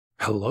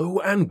Hello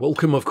and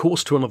welcome of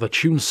course to another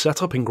tune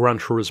setup in Gran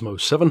Turismo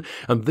 7,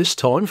 and this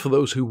time for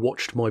those who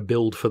watched my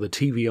build for the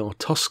TVR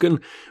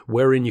Tuscan,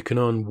 wherein you can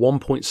earn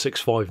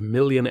 1.65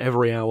 million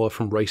every hour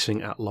from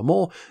racing at Le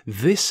Mans,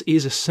 this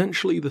is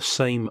essentially the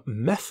same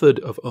method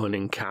of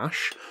earning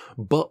cash,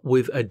 but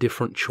with a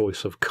different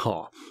choice of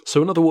car.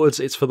 So in other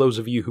words, it's for those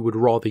of you who would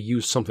rather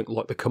use something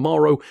like the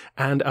Camaro,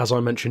 and as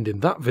I mentioned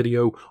in that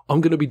video, I'm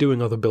going to be doing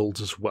other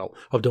builds as well.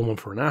 I've done one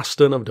for an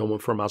Aston, I've done one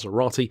for a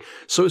Maserati,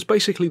 so it's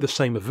basically the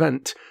same event,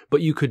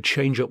 but you could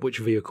change up which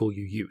vehicle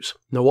you use.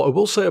 Now what I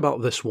will say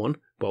about this one,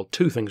 well,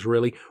 two things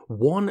really.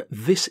 One,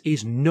 this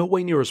is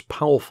nowhere near as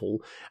powerful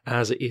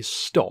as it is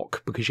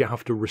stock because you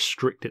have to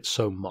restrict it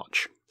so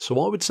much. So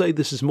I would say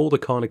this is more the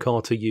kind of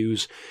car to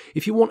use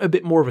if you want a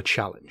bit more of a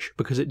challenge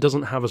because it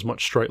doesn't have as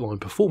much straight line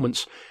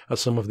performance as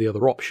some of the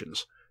other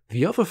options.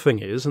 The other thing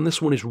is, and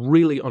this one is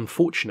really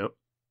unfortunate,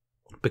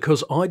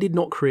 because I did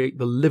not create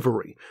the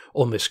livery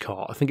on this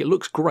car. I think it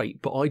looks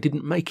great, but I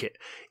didn't make it.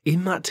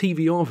 In that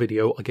TVR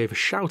video, I gave a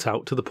shout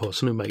out to the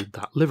person who made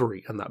that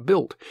livery and that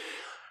build.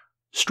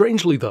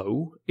 Strangely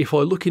though, if I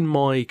look in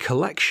my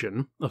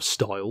collection of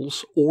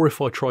styles, or if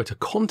I try to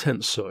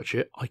content search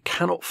it, I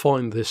cannot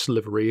find this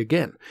livery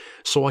again.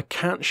 So I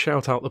can't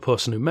shout out the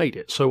person who made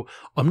it. So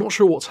I'm not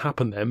sure what's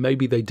happened there.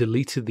 Maybe they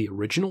deleted the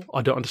original.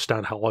 I don't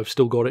understand how I've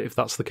still got it if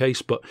that's the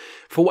case, but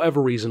for whatever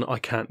reason, I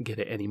can't get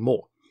it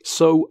anymore.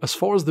 So as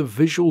far as the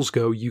visuals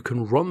go, you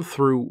can run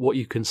through what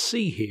you can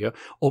see here.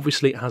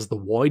 Obviously it has the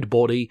wide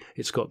body,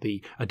 it's got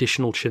the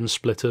additional chin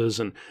splitters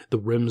and the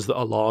rims that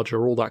are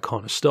larger, all that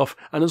kind of stuff.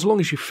 And as long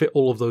as you fit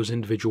all of those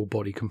individual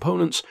body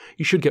components,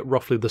 you should get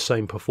roughly the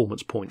same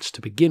performance points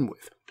to begin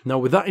with. Now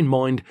with that in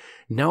mind,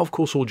 now of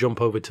course we'll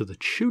jump over to the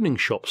tuning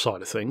shop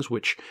side of things,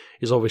 which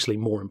is obviously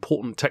more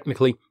important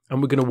technically,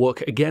 and we're going to work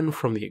again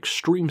from the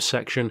extreme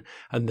section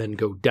and then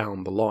go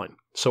down the line.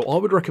 So I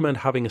would recommend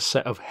having a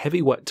set of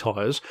heavy wet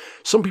tyres.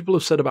 Some people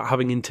have said about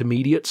having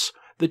intermediates.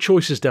 The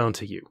choice is down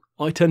to you.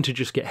 I tend to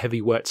just get heavy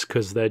wets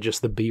because they're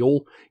just the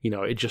be-all. You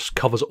know, it just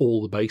covers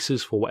all the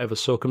bases for whatever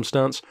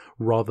circumstance,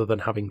 rather than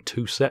having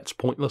two sets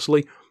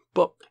pointlessly.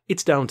 But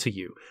it's down to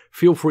you.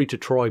 Feel free to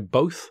try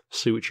both,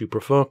 see what you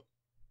prefer.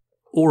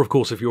 Or, of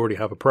course, if you already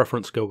have a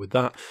preference, go with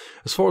that.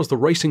 As far as the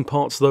racing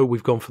parts, though,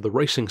 we've gone for the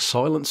racing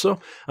silencer,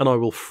 and I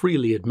will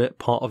freely admit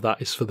part of that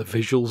is for the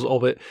visuals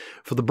of it.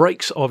 For the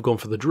brakes, I've gone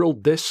for the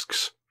drilled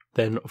discs,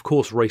 then, of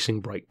course,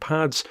 racing brake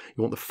pads.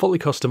 You want the fully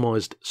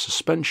customised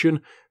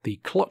suspension,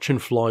 the clutch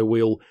and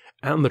flywheel,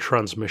 and the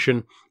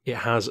transmission. It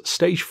has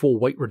stage 4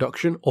 weight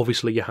reduction.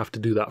 Obviously, you have to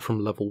do that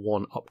from level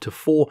 1 up to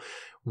 4.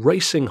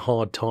 Racing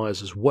hard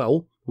tyres as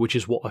well, which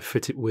is what I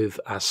fit it with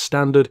as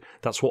standard.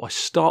 That's what I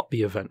start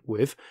the event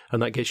with,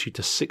 and that gets you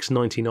to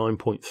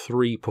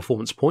 699.3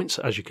 performance points,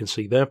 as you can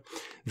see there.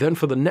 Then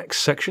for the next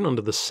section,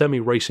 under the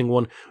semi-racing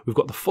one, we've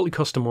got the fully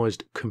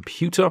customised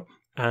computer,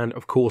 and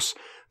of course,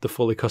 the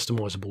fully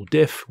customisable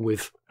diff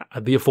with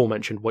the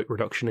aforementioned weight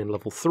reduction in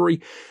level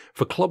 3.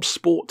 For Club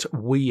Sport,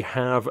 we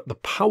have the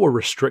power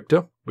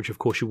restrictor, which of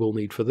course you will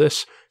need for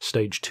this,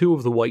 stage 2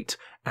 of the weight,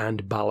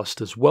 and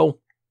ballast as well.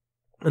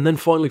 And then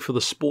finally for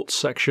the sports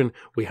section,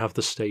 we have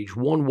the stage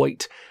 1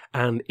 weight,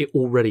 and it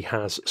already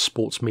has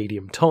sports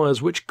medium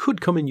tyres, which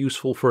could come in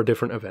useful for a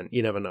different event,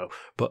 you never know.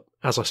 But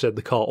as I said,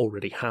 the car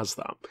already has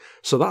that.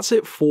 So that's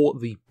it for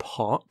the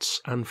parts,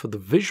 and for the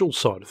visual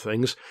side of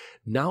things,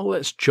 now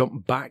let's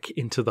jump back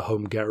into the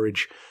home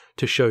garage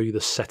to show you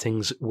the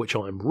settings which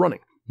I'm running.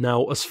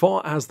 Now, as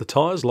far as the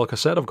tyres, like I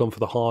said, I've gone for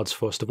the hards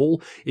first of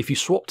all. If you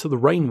swap to the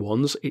rain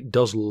ones, it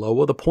does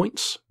lower the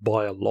points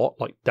by a lot,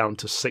 like down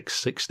to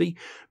 660,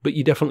 but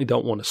you definitely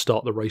don't want to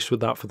start the race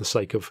with that for the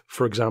sake of,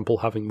 for example,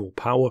 having more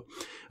power.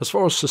 As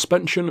far as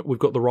suspension, we've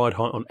got the ride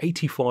height on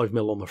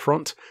 85mm on the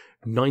front,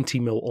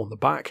 90mm on the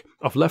back.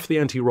 I've left the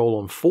anti-roll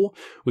on 4.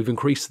 We've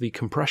increased the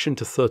compression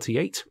to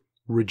 38.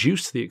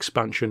 Reduced the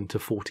expansion to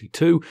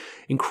 42.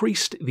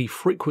 Increased the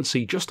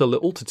frequency just a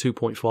little to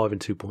 2.5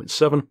 and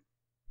 2.7.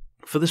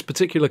 For this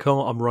particular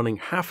car, I'm running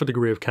half a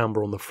degree of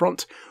camber on the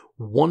front,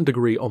 1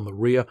 degree on the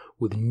rear,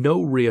 with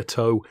no rear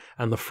toe,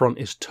 and the front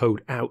is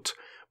towed out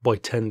by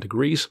 10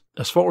 degrees.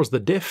 As far as the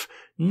diff,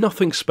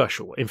 nothing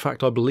special. In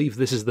fact, I believe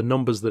this is the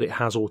numbers that it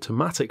has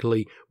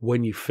automatically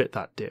when you fit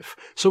that diff.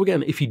 So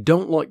again, if you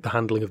don't like the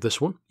handling of this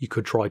one, you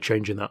could try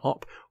changing that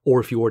up, or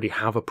if you already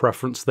have a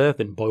preference there,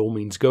 then by all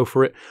means go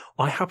for it.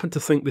 I happen to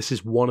think this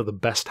is one of the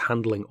best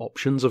handling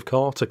options of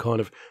car to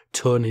kind of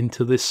turn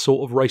into this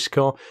sort of race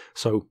car,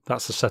 so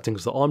that's the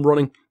settings that I'm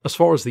running. As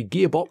far as the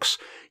gearbox,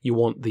 you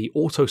want the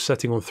auto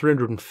setting on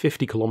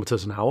 350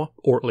 kilometers an hour,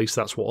 or at least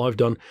that's what I've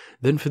done.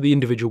 Then for the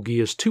individual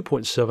gears,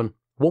 2.7,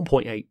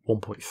 1.8,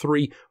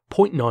 1.3,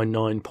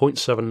 0.99,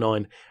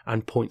 0.79,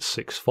 and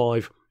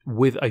 0.65,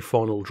 with a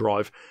final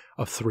drive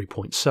of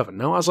 3.7.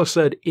 Now, as I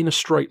said, in a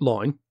straight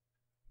line,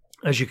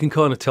 as you can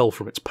kind of tell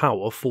from its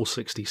power,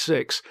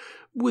 466,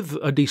 with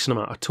a decent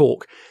amount of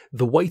torque.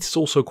 The weight is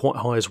also quite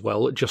high as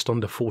well, at just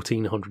under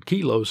 1400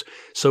 kilos,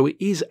 so it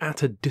is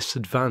at a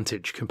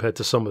disadvantage compared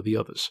to some of the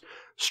others.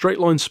 Straight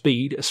line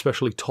speed,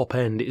 especially top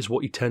end, is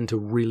what you tend to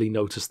really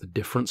notice the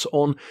difference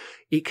on.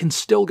 It can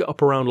still get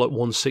up around like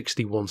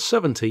 160,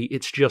 170,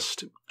 it's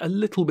just a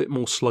little bit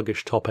more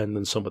sluggish top end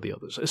than some of the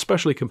others,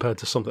 especially compared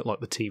to something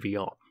like the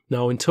TVR.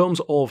 Now, in terms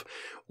of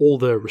all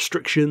the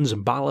restrictions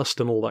and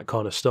ballast and all that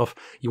kind of stuff,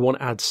 you want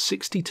to add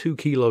 62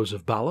 kilos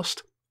of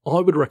ballast. I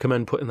would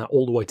recommend putting that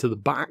all the way to the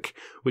back,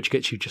 which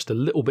gets you just a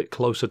little bit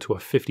closer to a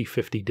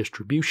 50-50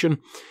 distribution.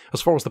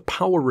 As far as the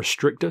power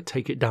restrictor,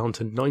 take it down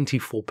to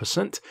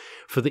 94%.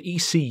 For the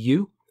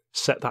ECU,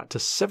 set that to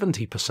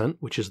 70%,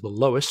 which is the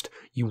lowest.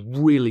 You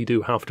really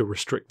do have to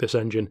restrict this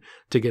engine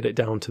to get it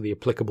down to the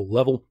applicable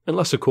level,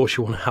 unless of course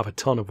you want to have a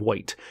ton of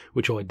weight,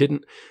 which I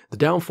didn't. The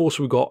downforce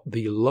we got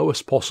the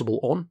lowest possible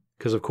on,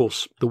 because of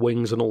course the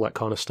wings and all that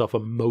kind of stuff are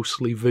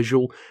mostly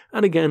visual,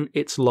 and again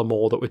it's Le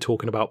Mans that we're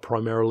talking about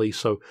primarily,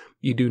 so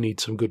you do need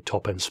some good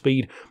top end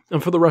speed,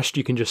 and for the rest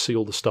you can just see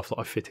all the stuff that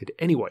I fitted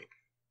anyway.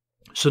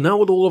 So now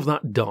with all of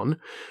that done,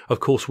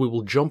 of course we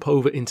will jump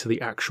over into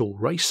the actual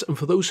race, and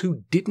for those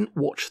who didn't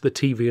watch the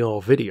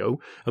TVR video,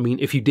 I mean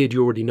if you did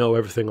you already know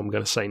everything I'm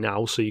going to say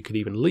now, so you could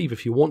even leave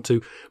if you want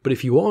to, but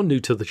if you are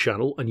new to the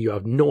channel and you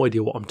have no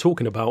idea what I'm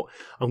talking about,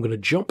 I'm going to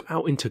jump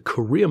out into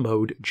career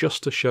mode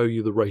just to show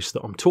you the race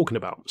that I'm talking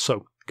about.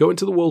 So go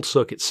into the World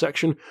Circuit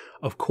section,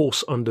 of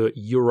course under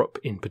Europe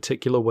in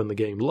particular when the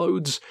game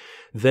loads,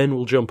 then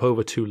we'll jump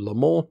over to Le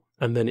Mans,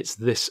 and then it's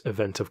this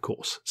event, of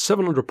course.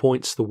 700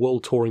 points, the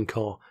World Touring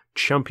Car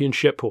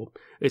Championship, or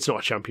it's not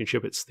a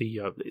championship,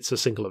 it's a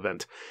single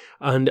event.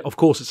 And of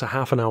course it's a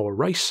half an hour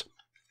race,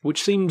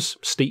 which seems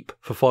steep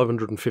for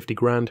 550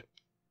 grand.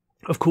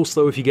 Of course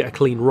though, if you get a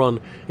clean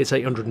run, it's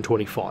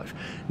 825.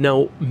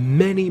 Now,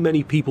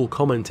 many people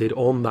commented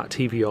on that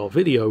TVR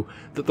video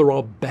that there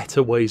are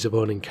better ways of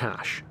earning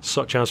cash,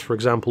 such as, for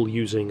example,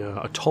 using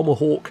a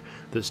Tomahawk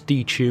that's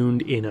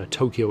detuned in a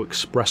Tokyo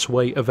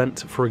Expressway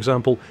event, for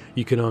example.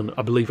 You can earn,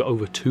 I believe,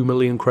 over 2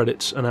 million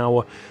credits an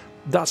hour.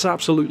 That's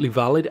absolutely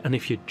valid, and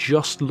if you're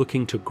just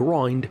looking to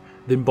grind,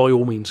 then by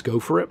all means go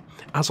for it.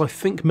 As I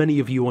think many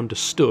of you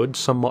understood,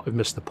 some might have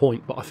missed the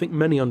point, but I think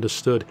many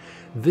understood,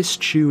 this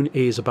tune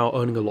is about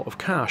earning a lot of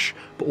cash,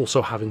 but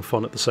also having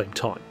fun at the same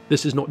time.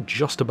 This is not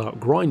just about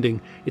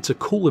grinding, it's a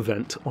cool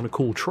event on a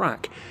cool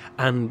track,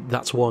 and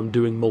that's why I'm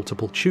doing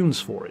multiple tunes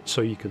for it, so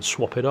you can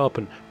swap it up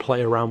and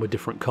play around with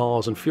different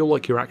cars and feel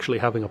like you're actually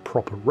having a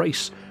proper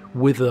race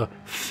with a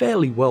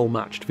fairly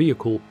well-matched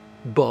vehicle,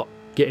 but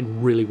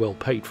getting really well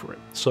paid for it.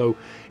 So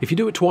if you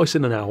do it twice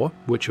in an hour,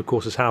 which of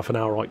course is half an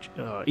hour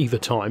either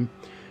time,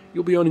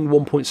 you'll be earning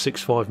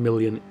 1.65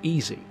 million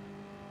easy.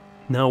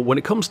 Now when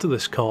it comes to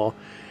this car,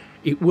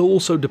 it will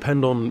also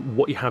depend on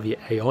what you have your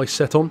AI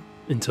set on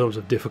in terms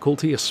of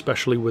difficulty,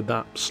 especially with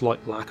that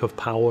slight lack of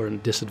power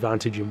and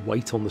disadvantage in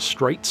weight on the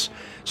straights.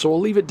 So I'll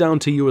leave it down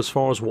to you as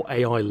far as what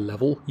AI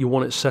level you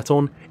want it set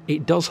on.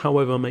 It does,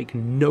 however, make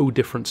no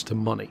difference to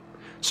money.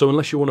 So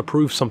unless you want to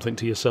prove something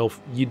to yourself,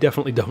 you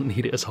definitely don't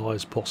need it as high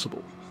as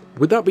possible.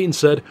 With that being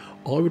said,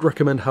 I would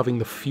recommend having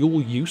the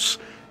fuel use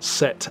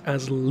set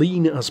as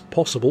lean as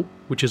possible,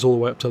 which is all the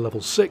way up to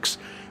level 6.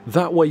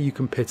 That way you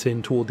can pit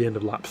in toward the end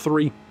of lap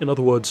 3. In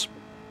other words,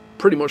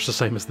 pretty much the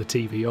same as the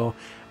TVR.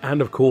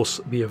 And of course,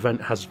 the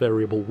event has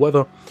variable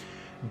weather.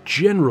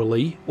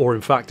 Generally, or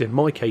in fact in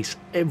my case,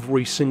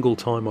 every single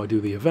time I do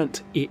the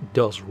event, it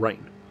does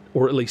rain.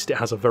 Or at least it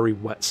has a very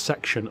wet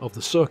section of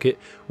the circuit,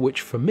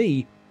 which for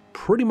me,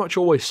 pretty much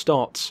always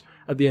starts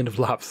at the end of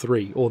lap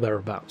 3 or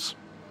thereabouts.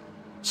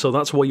 So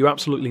that's why you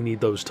absolutely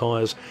need those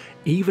tyres.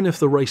 Even if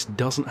the race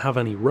doesn't have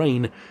any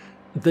rain,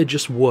 they're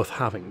just worth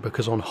having,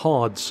 because on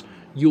hards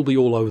you'll be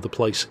all over the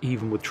place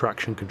even with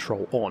traction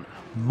control on.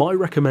 My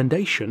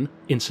recommendation,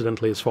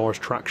 incidentally, as far as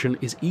traction,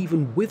 is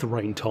even with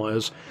rain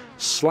tyres,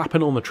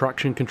 slapping on the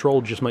traction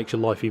control just makes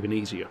your life even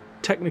easier.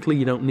 Technically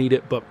you don't need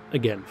it, but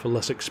again, for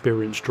less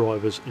experienced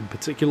drivers in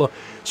particular.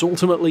 So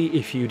ultimately,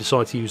 if you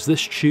decide to use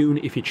this tune,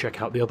 if you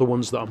check out the other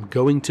ones that I'm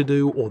going to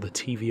do, or the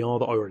TVR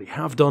that I already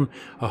have done,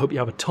 I hope you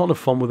have a ton of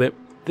fun with it.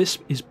 This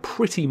is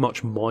pretty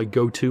much my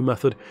go-to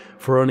method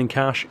for earning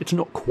cash. It's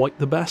not quite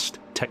the best,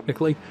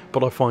 technically,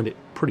 but I find it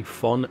pretty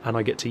fun and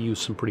I get to use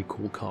some pretty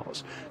cool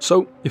cars.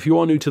 So if you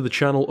are new to the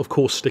channel, of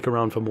course stick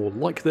around for more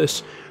like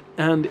this,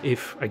 and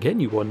if, again,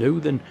 you are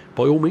new, then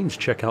by all means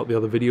check out the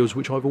other videos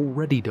which I've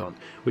already done,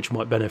 which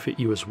might benefit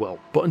you as well.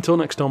 But until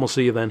next time, I'll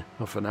see you then,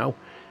 and for now,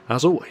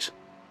 as always,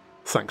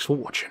 thanks for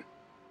watching.